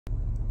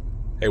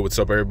Hey, what's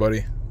up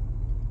everybody?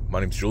 My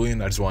name's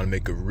Julian. I just want to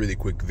make a really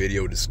quick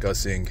video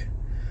discussing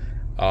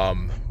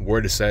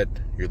where to set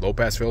your low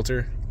pass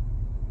filter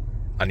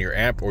on your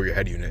amp or your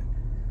head unit.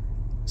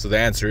 So the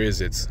answer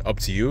is it's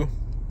up to you,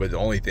 but the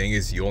only thing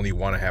is you only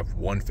want to have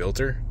one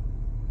filter.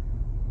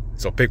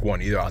 So pick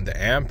one, either on the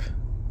amp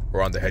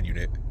or on the head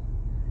unit.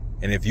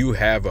 And if you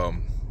have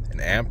an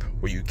amp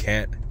where you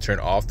can't turn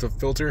off the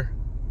filter,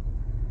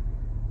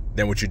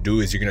 then what you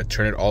do is you're going to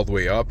turn it all the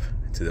way up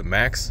to the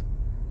max.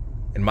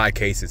 In my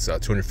case, it's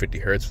 250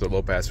 hertz for the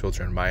low pass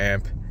filter in my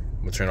amp.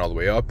 I'm going to turn it all the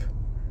way up,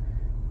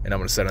 and I'm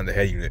going to set on the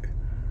head unit.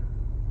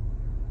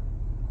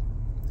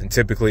 And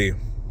typically,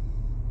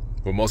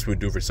 what most people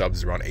do for subs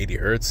is around 80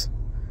 hertz,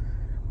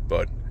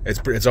 but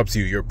it's up to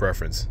you, your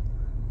preference.